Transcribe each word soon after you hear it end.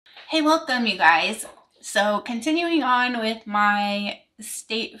Hey, welcome you guys. So continuing on with my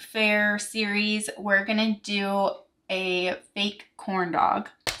state fair series, we're gonna do a fake corn dog.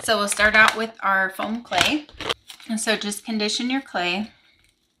 So we'll start out with our foam clay. And so just condition your clay.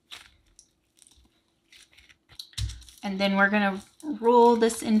 And then we're gonna roll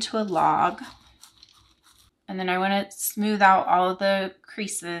this into a log. And then I want to smooth out all the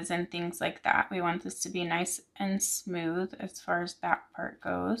creases and things like that. We want this to be nice and smooth as far as that part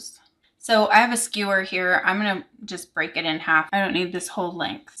goes. So I have a skewer here. I'm going to just break it in half. I don't need this whole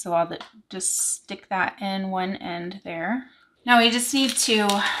length. So I'll just stick that in one end there. Now we just need to,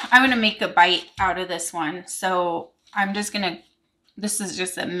 I'm going to make a bite out of this one. So I'm just going to, this is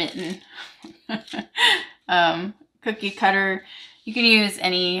just a mitten cookie cutter. You can use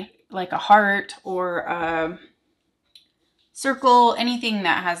any, like a heart or a circle, anything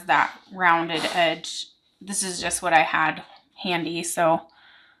that has that rounded edge. This is just what I had handy. So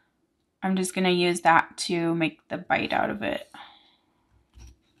I'm just going to use that to make the bite out of it.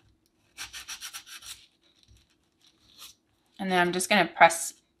 And then I'm just going to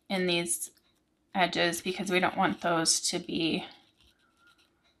press in these edges because we don't want those to be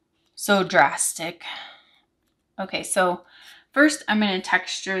so drastic. Okay, so first I'm going to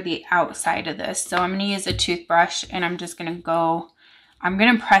texture the outside of this. So I'm going to use a toothbrush and I'm just going to go, I'm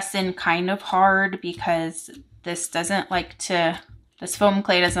going to press in kind of hard because this doesn't like to, this foam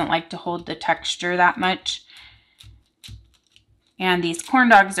clay doesn't like to hold the texture that much. And these corn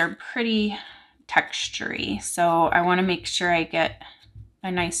dogs are pretty textury. So I want to make sure I get a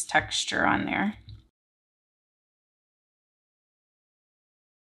nice texture on there.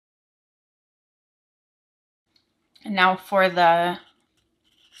 And now for the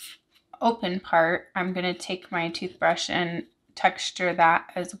open part, I'm going to take my toothbrush and texture that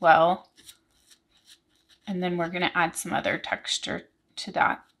as well. And then we're going to add some other texture to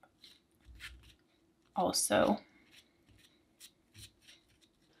that also.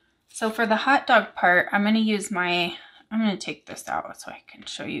 So for the hot dog part, I'm going to use my, I'm going to take this out so I can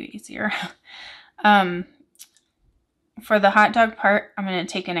show you easier. For the hot dog part, I'm going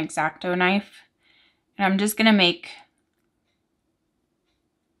to take an X-Acto knife and I'm just going to make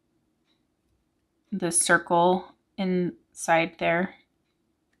the circle inside there.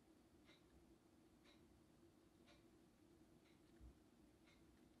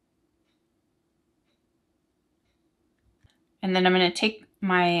 And then I'm going to take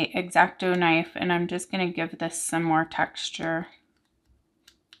my X-Acto knife and I'm just going to give this some more texture.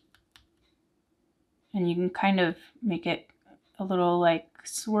 And you can kind of make it a little like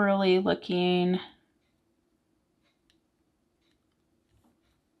swirly looking.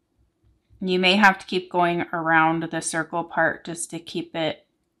 You may have to keep going around the circle part just to keep it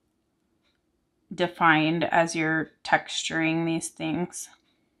defined as you're texturing these things.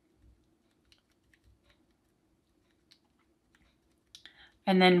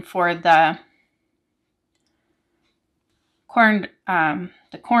 And then for the corn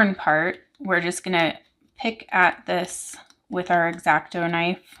part, we're just gonna pick at this with our X-Acto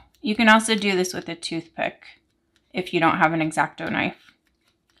knife. You can also do this with a toothpick if you don't have an X-Acto knife.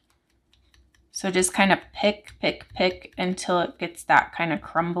 So just kind of pick until it gets that kind of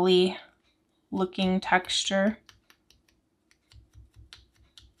crumbly looking texture.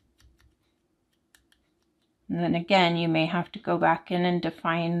 And then again, you may have to go back in and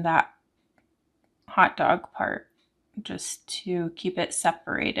define that hot dog part just to keep it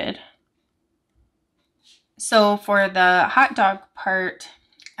separated. So for the hot dog part,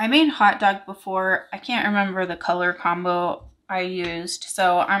 I made hot dog before. I can't remember the color combo I used,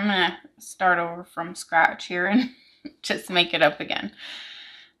 so I'm gonna start over from scratch here and just make it up again.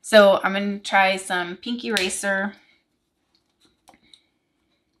 So I'm gonna try some pink eraser.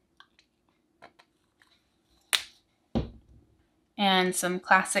 And some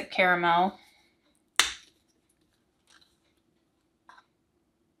classic caramel.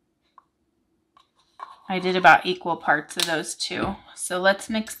 I did about equal parts of those two. So let's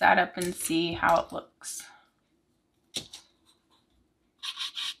mix that up and see how it looks.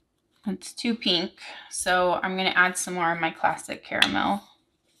 It's too pink, so I'm going to add some more of my classic caramel.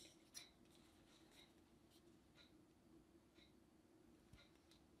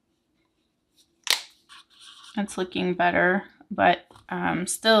 It's looking better, but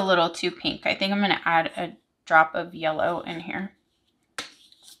still a little too pink. I think I'm going to add a drop of yellow in here.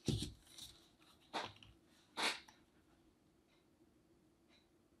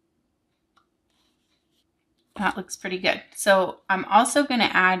 That looks pretty good. So I'm also going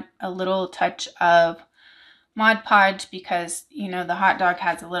to add a little touch of Mod Podge because, you know, the hot dog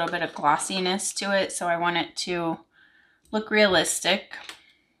has a little bit of glossiness to it. So I want it to look realistic.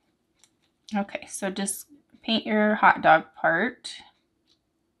 Okay, so just paint your hot dog part.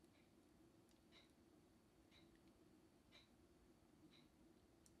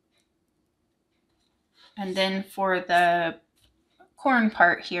 And then for the corn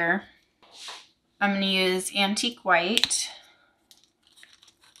part here, I'm going to use antique white.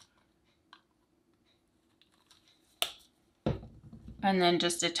 And then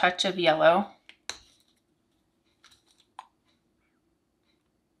just a touch of yellow.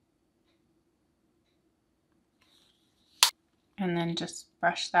 And then just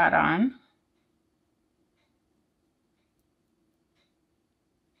brush that on.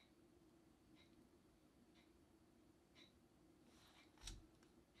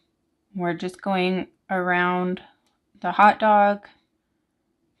 We're just going around the hot dog.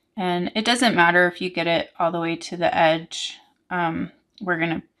 And it doesn't matter if you get it all the way to the edge. We're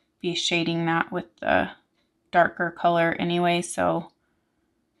going to be shading that with the darker color anyway, so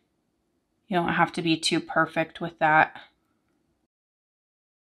you don't have to be too perfect with that.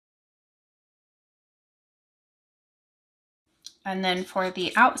 And then for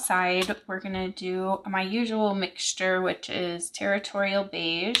the outside, we're going to do my usual mixture, which is territorial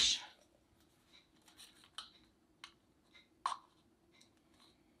beige,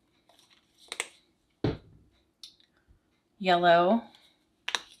 yellow,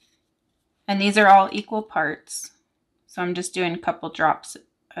 and these are all equal parts. So I'm just doing a couple drops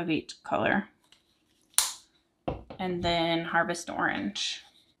of each color. And then harvest orange.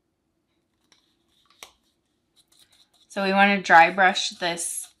 So we want to dry brush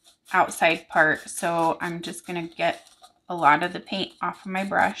this outside part. So I'm just going to get a lot of the paint off of my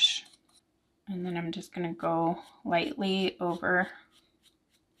brush. And then I'm just going to go lightly over.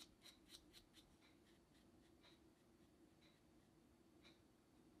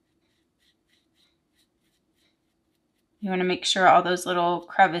 You want to make sure all those little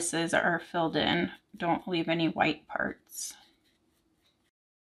crevices are filled in. Don't leave any white parts.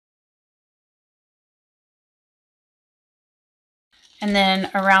 And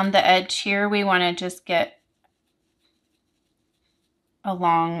then around the edge here, we want to just get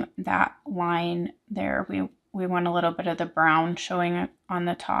along that line there. We want a little bit of the brown showing on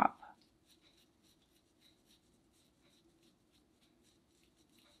the top.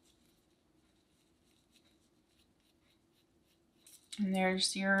 And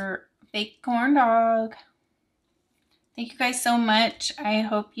there's your baked corn dog. Thank you guys so much. I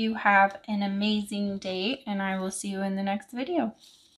hope you have an amazing day, and I will see you in the next video.